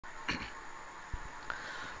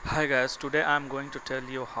Hi guys, today I'm going to tell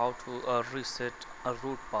you how to reset a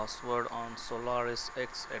root password on Solaris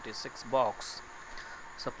X86 Box.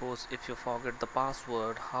 Suppose if you forget the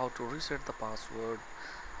password, how to reset the password.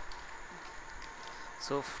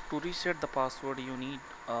 So to reset the password you need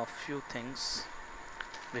a few things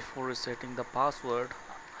before resetting the password,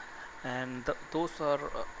 and those are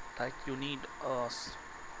like you need a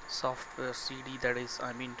software CD, that is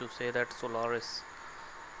I mean to say that Solaris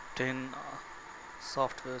 10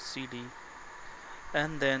 software CD,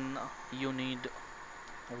 and then you need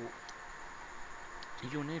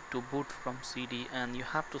to boot from CD and you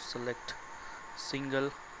have to select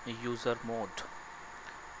single user mode.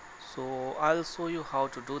 So I'll show you how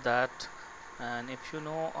to do that, and if you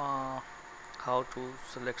know how to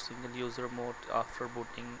select single user mode after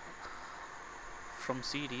booting from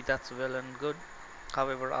CD, that's well and good.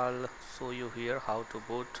 However, I'll show you here how to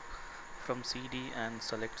boot from CD and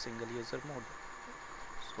select single user mode.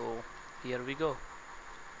 So here we go.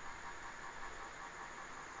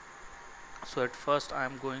 So at first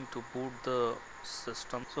I'm going to boot the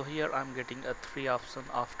system. So here I'm getting a three option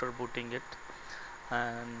after booting it,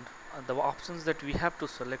 and the options that we have to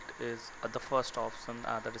select is the first option,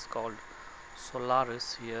 that is called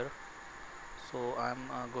Solaris here. So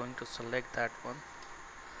I'm going to select that one.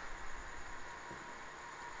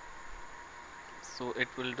 So it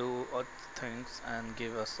will do things and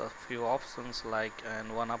give us a few options, like,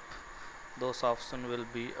 and one of those option will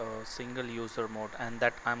be a single user mode, and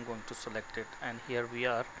that I'm going to select it. And here we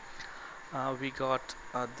are, we got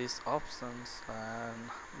these options,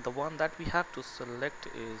 and the one that we have to select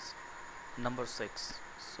is number 6.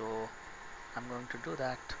 So I'm going to do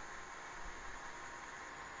that.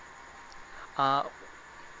 uh,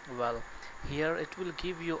 well, here it will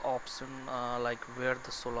give you option like where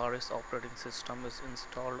the Solaris operating system is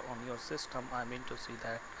installed on your system. I mean to see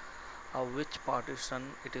that which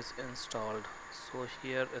partition it is installed. So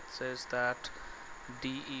here it says that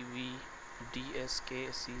DEV DSK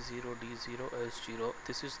C0 D0 S0,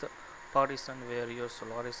 this is the partition where your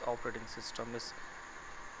Solaris operating system is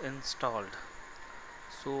installed.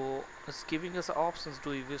 So it's giving us options: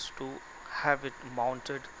 do you wish to have it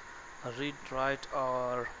mounted read write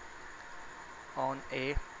or on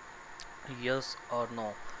a yes or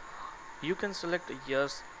no. You can select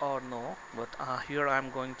yes or no, but here I'm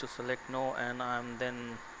going to select no, and I'm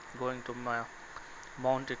then going to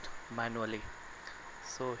mount it manually.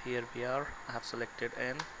 So here we are, I have selected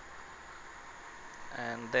N,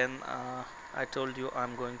 and then I told you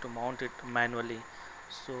I'm going to mount it manually.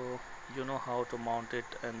 So you know how to mount it,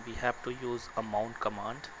 and we have to use a mount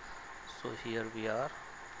command. So here we are,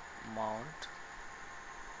 mount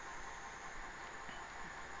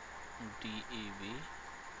DEV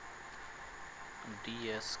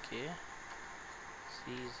DSK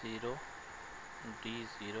C0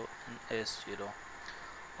 D0 and S0.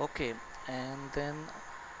 Okay, and then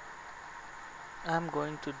I'm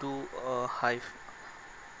going to do a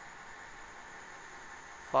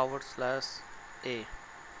forward slash A.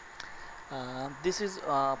 This is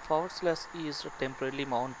forward slash E is a temporarily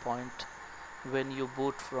mount point when you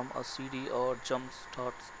boot from a CD or jump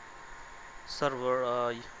start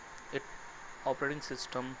server. It operating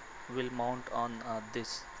system will mount on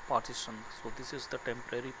this partition. So this is the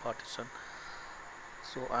temporary partition.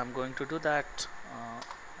 So I'm going to do that.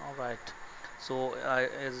 Alright, so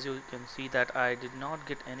as you can see that I did not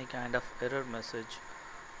get any kind of error message,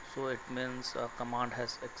 so it means a command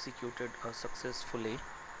has executed successfully.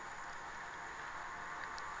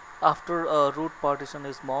 After a root partition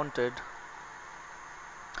is mounted,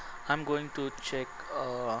 I'm going to check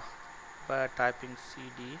by typing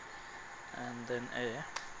cd and then a.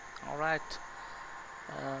 Alright,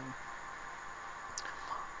 um,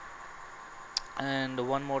 and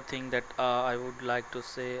one more thing that I would like to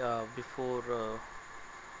say before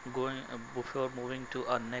moving to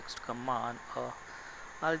a next command,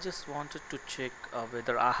 I just wanted to check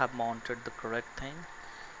whether I have mounted the correct thing.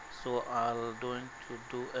 So I'll going to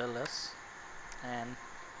do ls, and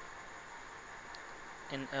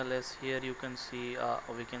in ls here you can see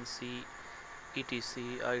we can see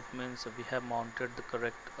etc. It means we have mounted the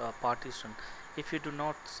correct partition. If you do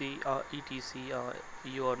not see etc,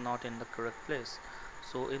 you are not in the correct place.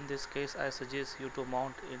 So in this case I suggest you to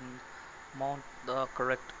mount the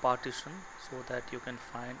correct partition so that you can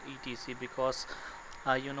find etc, because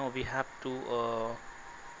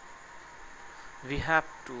we have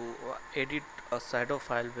to edit a shadow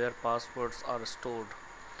file where passwords are stored.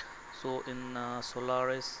 So in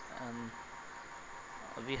Solaris, and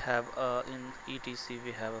we have in etc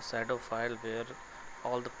we have a shadow file where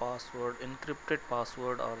all the encrypted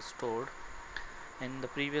password are stored. In the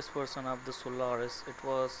previous version of the Solaris, it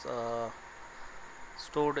was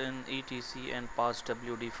stored in etc and pass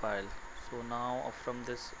wd file. So now from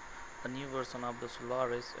this a new version of the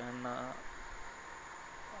Solaris, and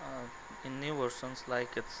in new versions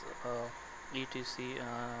like it's etc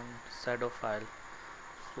and shadow file.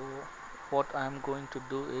 So what I'm going to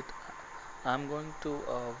do it, I'm going to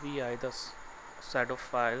vi the shadow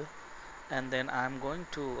file, and then I'm going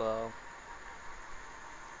to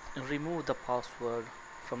remove the password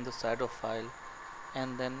from the shadow file,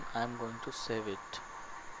 and then I'm going to save it.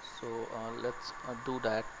 So let's do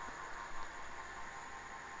that.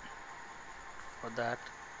 For that,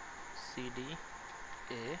 cd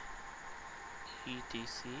a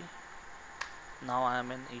etc. Now I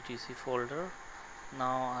am in etc folder.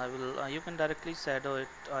 Now I will you can directly shadow it,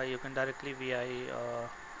 you can directly vi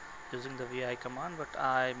using the vi command, but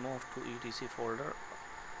I move to etc folder,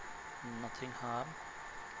 nothing harm.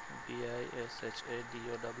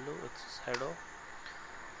 VISHADOW, it's shadow.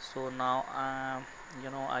 So now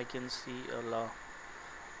I can see a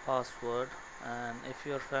password, and if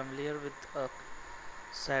you're familiar with a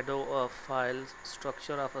shadow file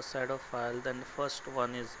structure of a shadow file, then the first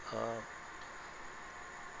one is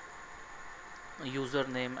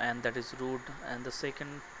username, and that is root, and the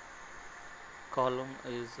second column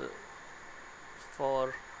is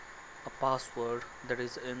for a password, that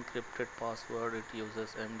is encrypted password. It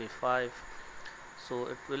uses md5. So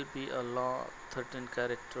it will be a 13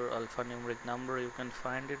 character alphanumeric number, you can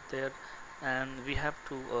find it there, and we have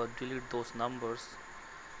to delete those numbers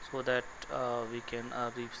so that we can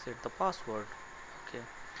reset the password. Okay,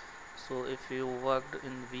 so if you worked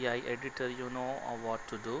in vi editor, you know what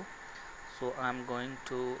to do. So I'm going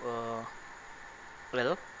to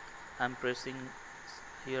L, I'm pressing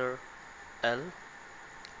here L,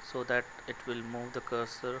 so that it will move the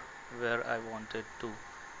cursor where I wanted to,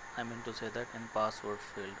 I mean to say that in password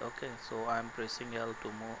field. Okay, so I'm pressing L to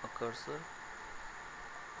move a cursor.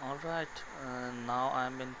 Alright, now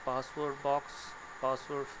I'm in password box,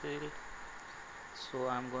 password field. So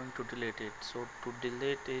I'm going to delete it. So to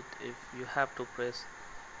delete it, if you have to press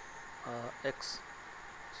X,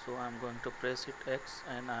 so I'm going to press it X,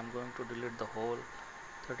 and I'm going to delete the whole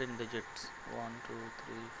 13 digits. 1 2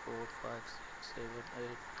 3 4 5 6 7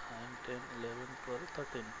 8 9 10 11 12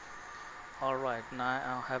 13. Alright, now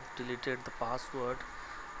I have deleted the password.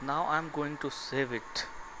 Now I'm going to save it.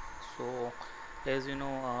 So as you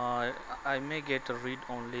know, I may get a read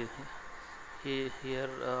only. Here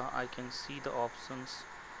I can see the options.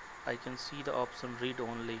 I can see the option read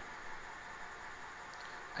only.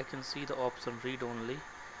 I can see the option read only.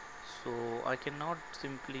 So I cannot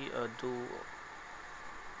simply do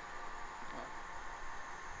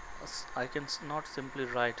I can not simply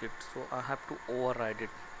write it, so I have to override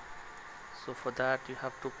it. So for that you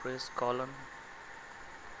have to press colon,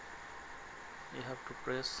 you have to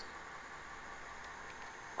press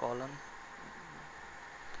colon,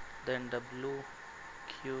 then W,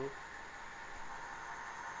 Q,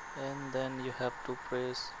 and then you have to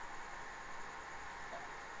press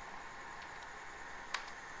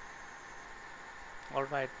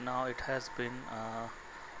alright. Now it has been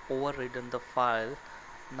overridden the file.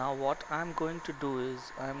 Now what I'm going to do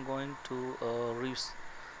is I'm going to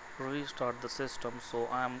restart the system. So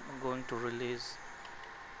I'm going to release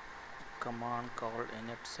command called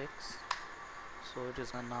init6. So it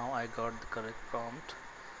is now I got the correct prompt.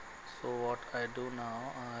 So what I do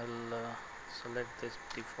now, I'll select this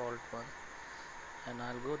default one, and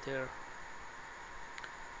I'll go there,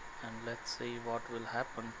 and let's see what will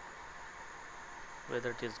happen,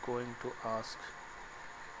 whether it is going to ask.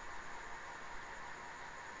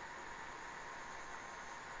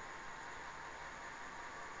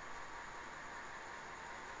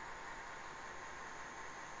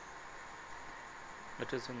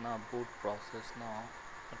 It is in a boot process now.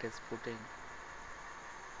 It is putting.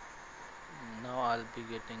 Now I'll be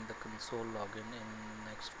getting the console login in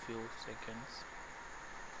next few seconds.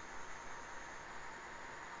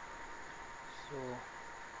 So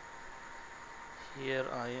here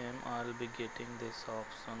I am, I'll be getting this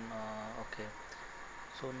option. Okay,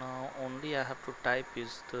 so now only I have to type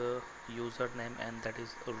is the username, and that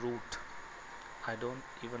is root. I don't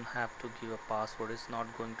even have to give a password. It's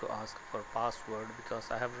not going to ask for password because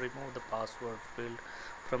I have removed the password field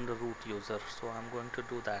from the root user. So I'm going to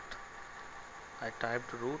do that. I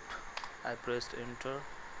typed root, I pressed enter,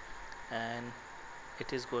 and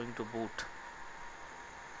it is going to boot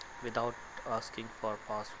without asking for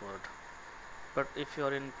password. But if you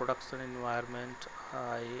are in production environment,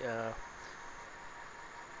 I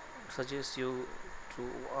suggest you to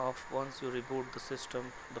once you reboot the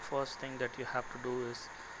system, the first thing that you have to do is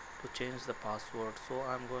to change the password. So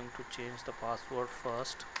I'm going to change the password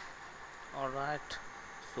first. Alright,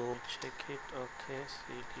 so check it. Okay,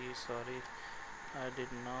 cd, sorry, I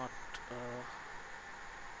did not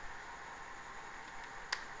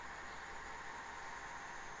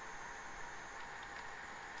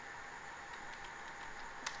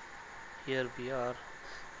here we are.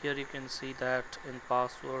 Here you can see that in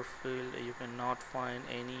password field you cannot find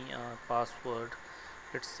any password,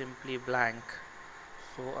 it's simply blank.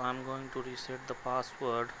 So I'm going to reset the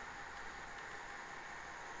password.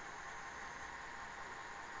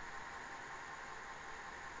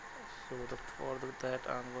 So for that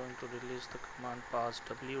I'm going to release the command pass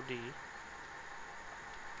wd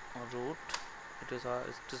root. It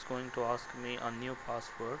is going to ask me a new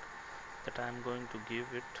password that I'm going to give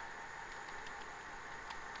it.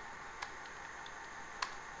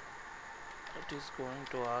 It is going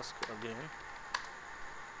to ask again,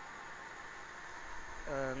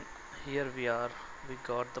 and here we are, we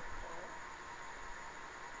got the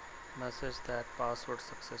message that password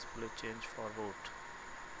successfully changed for root.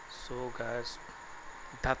 So guys,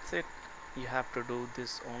 that's it. You have to do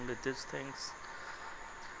this, only these things.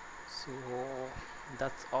 So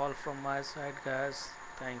that's all from my side guys.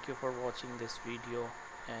 Thank you for watching this video,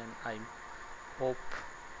 and I hope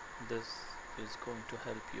this is going to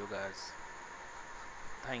help you guys.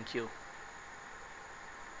 Thank you.